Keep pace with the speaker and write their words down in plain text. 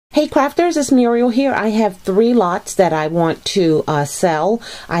Hey crafters, it's Muriel here. I have 3 lots that I want to sell.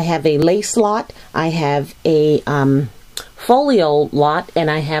 I have a lace lot, I have a folio lot,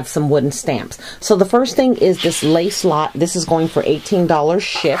 and I have some wooden stamps. So the first thing is this lace lot. This is going for $18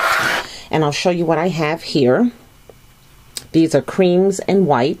 shipped, and I'll show you what I have here. These are creams and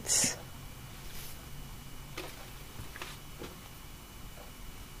whites.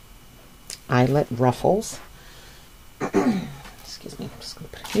 Eyelet ruffles. Excuse me, I'm just going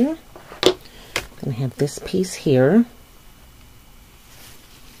to put it here. Then I have this piece here.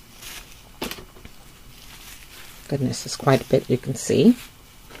 Goodness, it's quite a bit, you can see.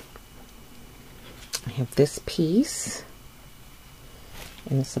 I have this piece,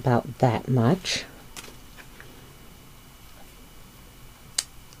 and it's about that much.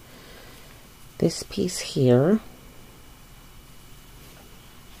 This piece here.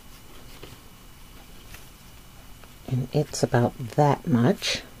 And it's about that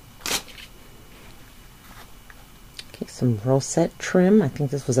much. Okay, some rosette trim. I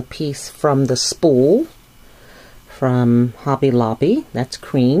think this was a piece from the spool from Hobby Lobby. That's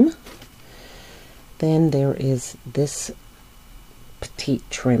cream. Then there is this petite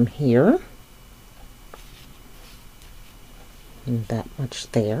trim here. And that much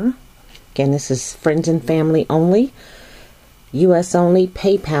there. Again, this is friends and family only. US only,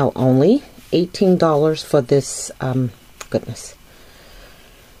 PayPal only. $18 for this,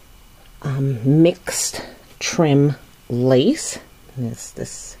 mixed trim lace. And it's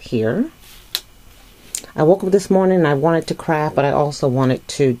this here. I woke up this morning and I wanted to craft, but I also wanted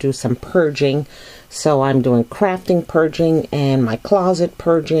to do some purging. So I'm doing crafting purging and my closet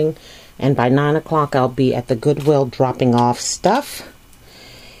purging. And by 9 o'clock I'll be at the Goodwill dropping off stuff.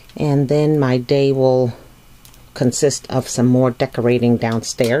 And then my day will consist of some more decorating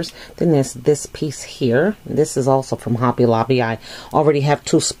downstairs. Then there's this piece here. This is also from Hobby Lobby. I already have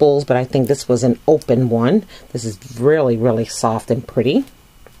 2 spools, but I think this was an open one. This is really, really soft and pretty.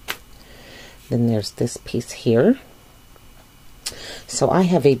 Then there's this piece here. So I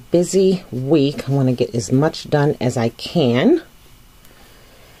have a busy week. I want to get as much done as I can.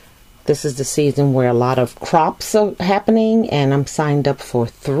 This is the season where a lot of crops are happening, and I'm signed up for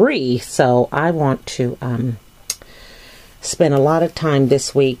 3. So I want to spend a lot of time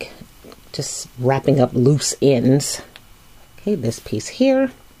this week just wrapping up loose ends. Okay, this piece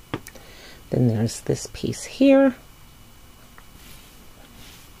here. Then there's this piece here.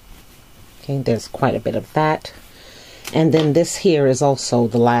 Okay, there's quite a bit of that. And then this here is also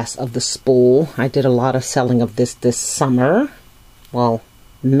the last of the spool. I did a lot of selling of this summer. Well,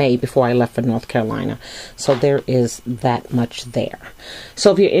 May, before I left for North Carolina. So there is that much there.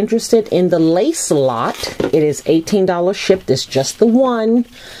 So if you're interested in the lace lot, it is $18 shipped. It's just the one.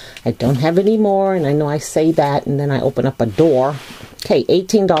 I don't have any more, and I know I say that and then I open up a door. Okay,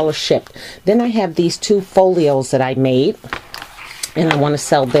 $18 shipped. Then I have these 2 folios that I made, and I want to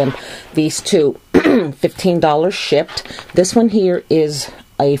sell them. These 2, $15 shipped. This one here is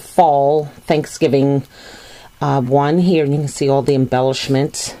a fall Thanksgiving one here, and you can see all the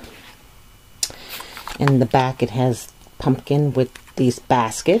embellishments. In the back it has pumpkin with these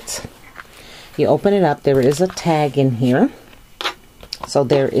baskets. You open it up, there is a tag in here. So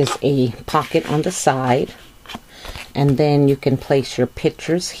there is a pocket on the side, and then you can place your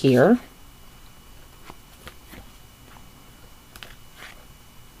pictures here.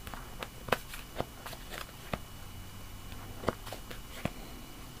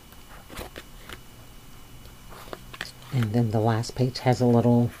 And then the last page has a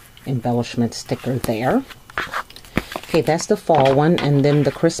little embellishment sticker there. Okay, that's the fall one. And then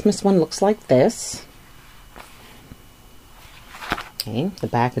the Christmas one looks like this. Okay, the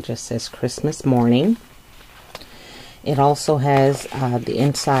back it just says Christmas morning. It also has, the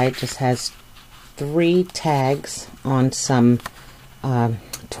inside just has 3 tags on some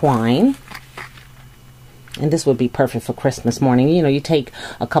twine. And this would be perfect for Christmas morning. You know, you take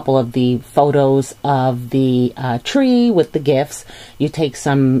a couple of the photos of the tree with the gifts. You take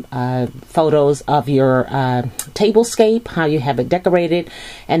some photos of your tablescape, how you have it decorated,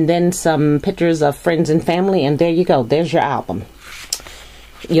 and then some pictures of friends and family, and there you go. There's your album,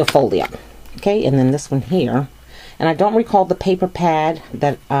 your folio. Okay, and then this one here. And I don't recall the paper pad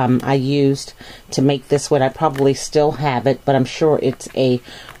that I used to make this one. I probably still have it, but I'm sure it's a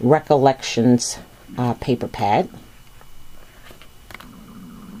Recollections paper pad.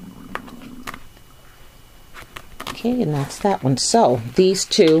 Okay, and that's that one. So these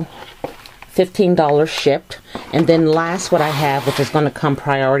 2, $15 shipped. And then last, what I have, which is going to come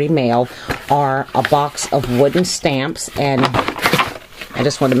priority mail, are a box of wooden stamps, and I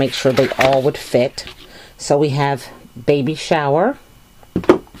just want to make sure they all would fit. So we have baby shower,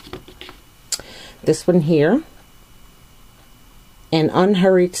 This one here. An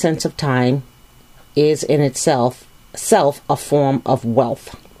unhurried sense of time is in itself a form of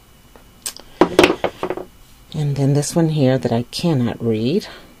wealth. And then this one here that I cannot read.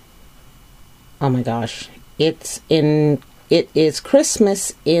 Oh my gosh. It is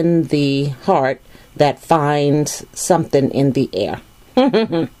Christmas in the heart that finds something in the air.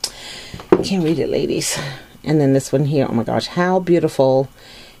 Can't read it, ladies. And then this one here. Oh my gosh. How beautiful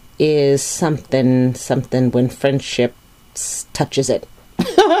is something when friendship touches it.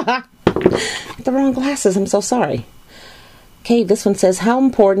 The wrong glasses. I'm so sorry. Okay, this one says, how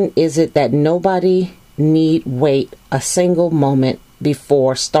important is it that nobody need wait a single moment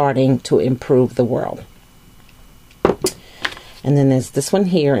before starting to improve the world? And then there's this one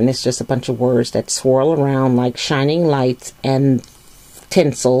here, and it's just a bunch of words that swirl around like shining lights and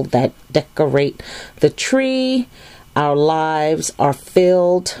tinsel that decorate the tree. Our lives are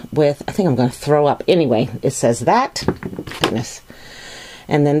filled with, I think I'm going to throw up. Anyway, it says that. Goodness.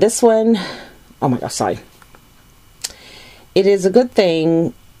 And then this one, oh my gosh, sorry. It is a good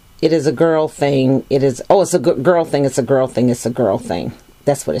thing. It is a girl thing. It is, oh, it's a good girl thing. It's a girl thing. It's a girl thing.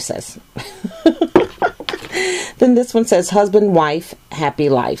 That's what it says. Then this one says husband, wife, happy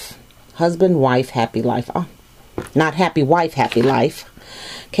life. Husband, wife, happy life. Oh, not happy wife, happy life.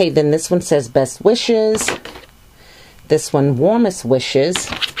 Okay, then this one says best wishes. This one, warmest wishes.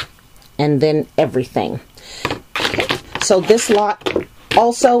 And then everything. Okay, so this lot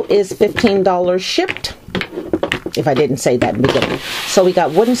also is $15 shipped. If I didn't say that in the beginning. So we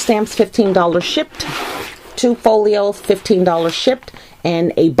got wooden stamps, $15 shipped. 2 folios, $15 shipped.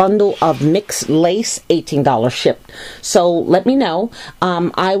 And a bundle of mixed lace, $18 shipped. So let me know.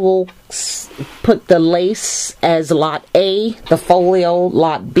 I will put the lace as lot A, the folio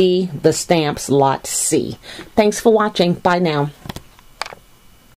lot B, the stamps lot C. Thanks for watching. Bye now.